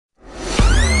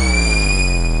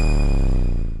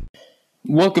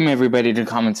Welcome, everybody, to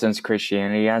Common Sense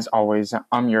Christianity. As always,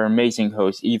 I'm your amazing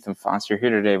host, Ethan Foster, here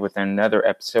today with another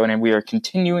episode, and we are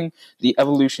continuing the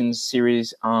evolution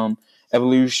series, Is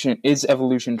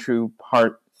Evolution True,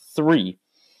 Part 3.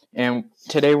 And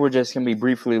today we're just going to be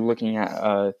briefly looking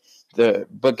at the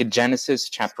book of Genesis,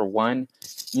 chapter 1.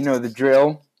 You know the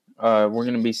drill. We're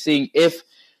going to be seeing if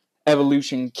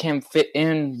evolution can fit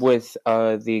in with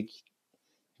the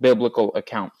biblical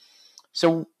account.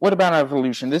 So what about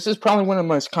evolution? This is probably one of the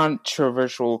most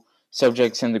controversial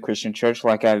subjects in the Christian church,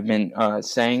 like I've been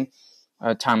saying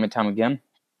time and time again.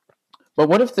 But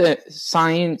what if the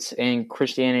science and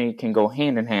Christianity can go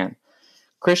hand in hand?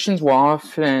 Christians will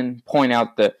often point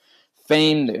out the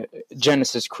famed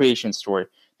Genesis creation story,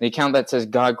 the account that says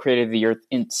God created the earth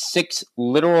in 6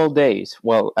 literal days,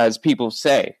 well, as people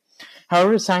say.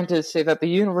 However, scientists say that the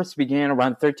universe began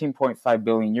around 13.5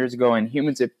 billion years ago, and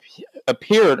humans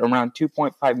appeared around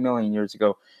 2.5 million years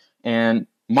ago. And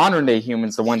modern-day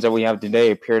humans, the ones that we have today,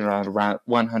 appeared around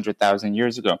 100,000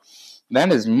 years ago.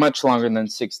 That is much longer than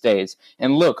 6 days.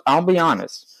 And look, I'll be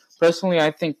honest. Personally,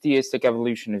 I think theistic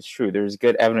evolution is true. There's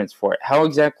good evidence for it. How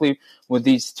exactly would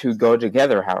these two go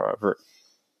together, however?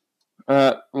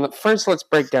 First, let's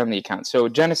break down the account. So,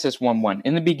 Genesis 1:1.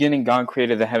 In the beginning, God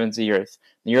created the heavens and the earth.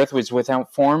 The earth was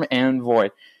without form and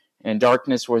void, and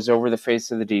darkness was over the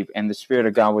face of the deep, and the Spirit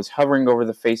of God was hovering over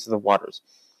the face of the waters.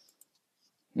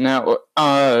 Now,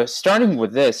 starting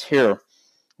with this here,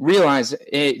 realize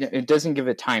it doesn't give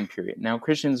a time period. Now,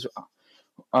 Christians,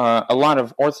 a lot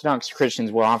of Orthodox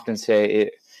Christians will often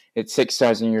say it's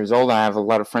 6,000 years old. I have a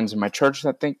lot of friends in my church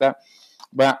that think that.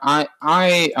 But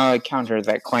I counter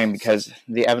that claim because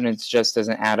the evidence just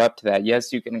doesn't add up to that.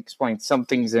 Yes, you can explain some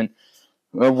things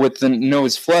with the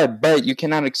Noah's flood, but you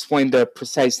cannot explain the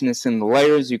preciseness in the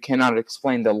layers. You cannot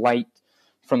explain the light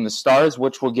from the stars,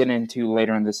 which we'll get into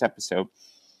later in this episode.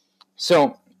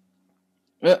 So,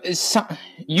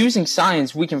 using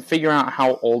science, we can figure out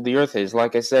how old the Earth is.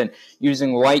 Like I said,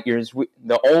 using light years,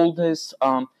 the oldest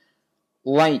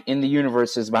light in the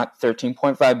universe is about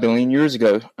 13.5 billion years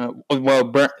ago.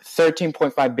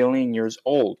 13.5 billion years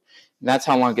old. That's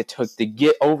how long it took to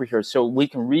get over here. So we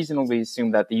can reasonably assume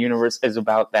that the universe is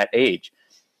about that age.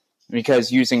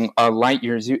 Because using light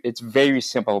years, it's very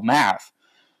simple math.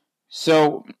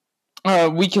 So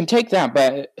we can take that,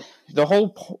 but the whole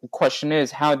question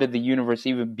is, how did the universe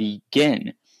even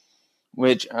begin?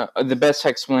 Which the best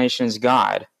explanation is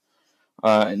God.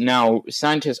 Now,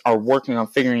 scientists are working on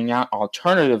figuring out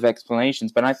alternative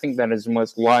explanations, but I think that is the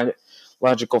most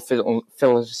logical,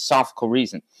 philosophical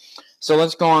reason. So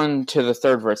let's go on to the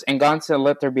third verse. And God said,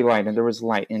 "Let there be light," and there was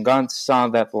light. And God saw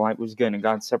that the light was good, and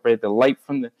God separated the light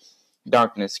from the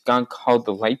darkness. God called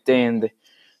the light day, and the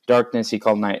darkness he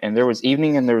called night. And there was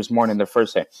evening, and there was morning the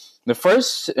first day. The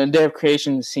first day of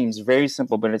creation seems very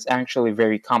simple, but it's actually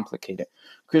very complicated.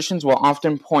 Christians will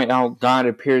often point out God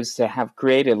appears to have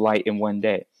created light in one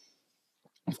day.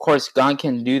 Of course, God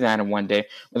can do that in one day,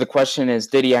 but the question is,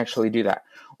 did he actually do that?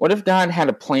 What if God had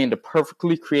a plan to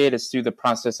perfectly create us through the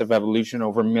process of evolution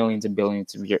over millions and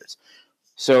billions of years?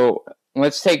 So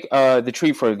let's take the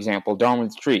tree, for example,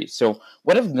 Darwin's tree. So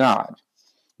what if God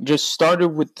just started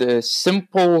with the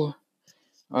simple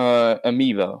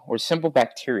amoeba or simple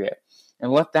bacteria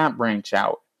and let that branch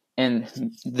out? And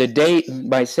the day,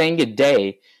 by saying a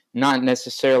day, not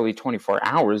necessarily 24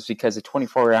 hours, because a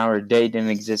 24-hour day didn't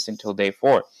exist until day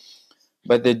 4,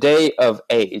 but the day of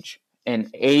age,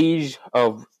 an age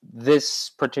of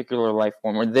this particular life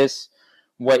form, or this,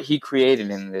 what he created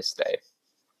in this day.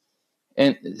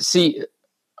 And see,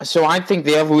 so I think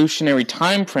the evolutionary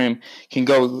time frame can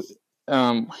go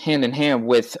hand in hand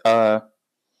with the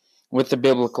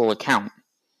biblical account.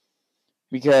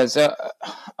 Because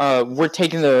we're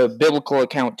taking the biblical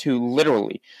account too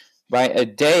literally. By a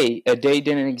day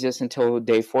didn't exist until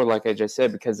day 4, like I just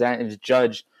said, because that is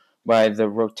judged by the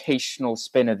rotational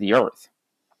spin of the earth.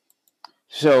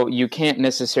 So you can't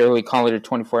necessarily call it a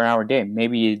 24-hour day.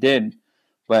 Maybe you did,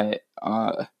 but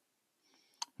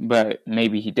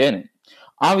maybe he didn't.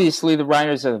 Obviously, the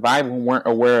writers of the Bible weren't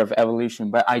aware of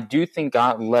evolution, but I do think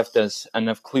God left us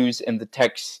enough clues in the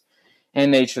text and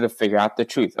nature to figure out the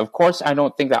truth. Of course, I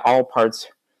don't think that all parts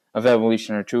of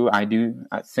evolution are true. I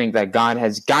think that God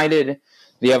has guided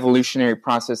the evolutionary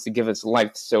process to give us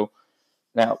life so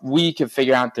that we can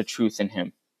figure out the truth in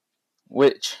him.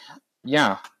 Which,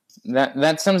 yeah,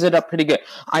 that sums it up pretty good.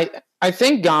 I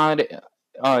think God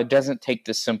doesn't take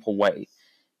the simple way.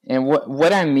 And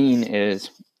what I mean is,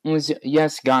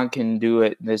 yes, God can do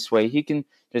it this way. He can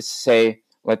just say,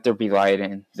 "Let there be light,"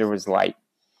 and there was light.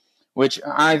 Which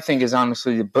I think is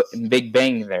honestly the Big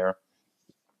Bang there.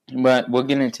 But we'll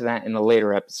get into that in a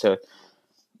later episode.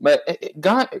 But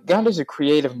God is a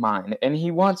creative mind, and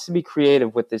He wants to be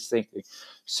creative with this thinking.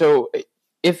 So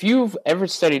if you've ever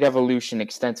studied evolution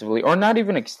extensively, or not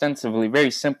even extensively,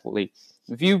 very simply,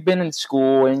 if you've been in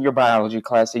school in your biology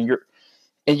class and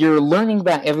you're learning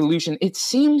about evolution, it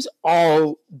seems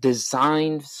all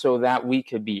designed so that we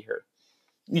could be here.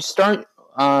 You start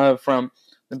from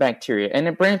the bacteria, and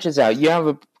it branches out. You have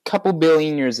a couple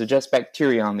billion years of just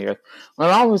bacteria on the earth.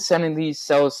 And all of a sudden, these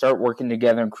cells start working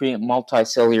together and create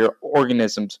multicellular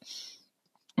organisms.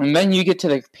 And then you get to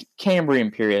the Cambrian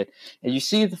period, and you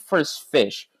see the first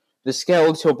fish, the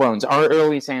skeletal bones, our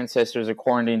earliest ancestors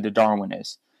according to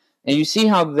Darwinists. And you see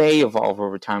how they evolve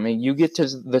over time. And you get to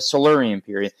the Silurian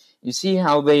period. You see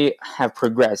how they have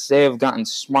progressed. They have gotten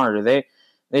smarter. They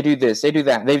do this, they do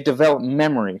that. They've developed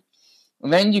memory.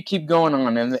 And then you keep going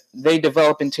on, and they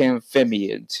develop into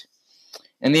amphibians.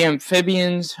 And the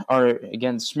amphibians are,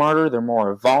 again, smarter. They're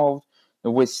more evolved. They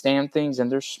withstand things,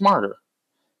 and they're smarter.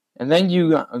 And then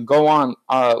you go on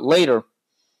later,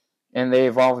 and they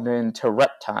evolved into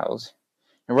reptiles.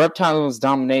 And reptiles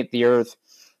dominate the earth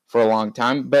for a long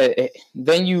time. But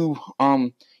then you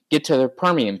get to the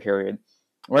Permian period,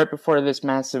 right before this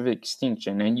massive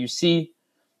extinction. And you see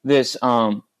this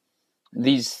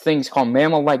these things called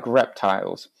mammal-like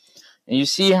reptiles. And you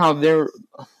see how their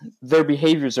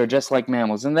behaviors are just like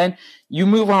mammals. And then you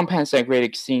move on past that great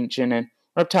extinction, and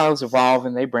reptiles evolve,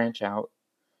 and they branch out.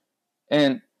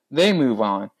 And they move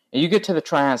on. And you get to the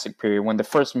Triassic period, when the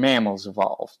first mammals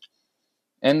evolved.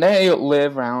 And they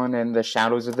live around in the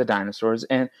shadows of the dinosaurs.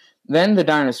 And then the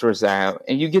dinosaurs die out.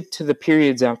 And you get to the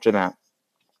periods after that.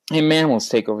 And mammals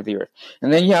take over the earth.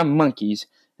 And then you have monkeys.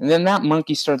 And then that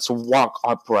monkey starts to walk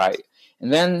upright.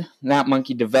 And then that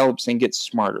monkey develops and gets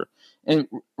smarter. And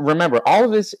remember, all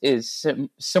of this is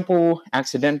simple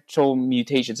accidental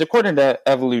mutations, according to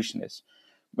evolutionists.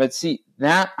 But see,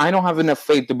 that I don't have enough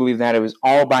faith to believe that it was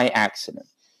all by accident.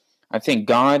 I think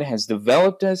God has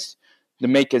developed us to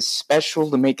make us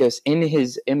special, to make us in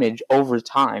His image over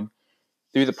time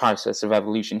through the process of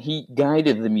evolution. He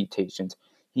guided the mutations.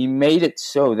 He made it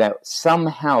so that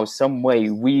somehow, some way,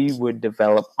 we would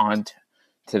develop onto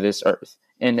this earth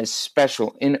in a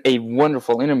special, in a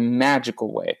wonderful, in a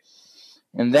magical way.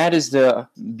 And that is the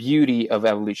beauty of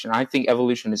evolution. I think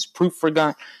evolution is proof for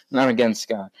God, not against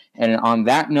God. And on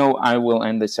that note, I will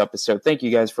end this episode. Thank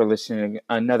you guys for listening to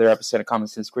another episode of Common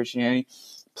Sense Christianity.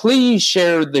 Please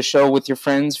share the show with your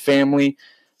friends, family,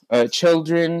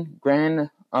 children,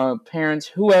 grandparents,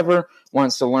 whoever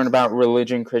wants to learn about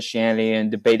religion, Christianity,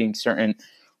 and debating certain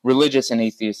religious and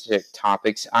atheistic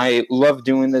topics. I love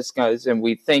doing this, guys, and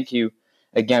we thank you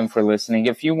again for listening.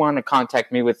 If you want to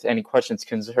contact me with any questions,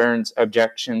 concerns,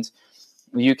 objections,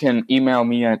 you can email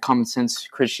me at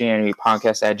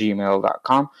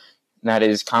commonsensechristianitypodcast@gmail.com. That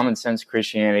is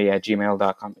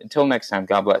commonsensechristianity@gmail.com. Until next time,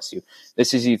 God bless you.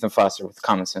 This is Ethan Foster with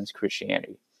Common Sense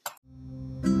Christianity.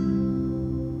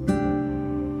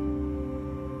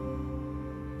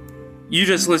 You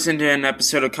just listened to an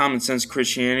episode of Common Sense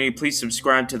Christianity. Please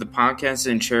subscribe to the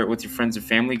podcast and share it with your friends and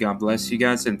family. God bless you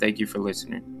guys, and thank you for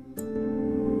listening.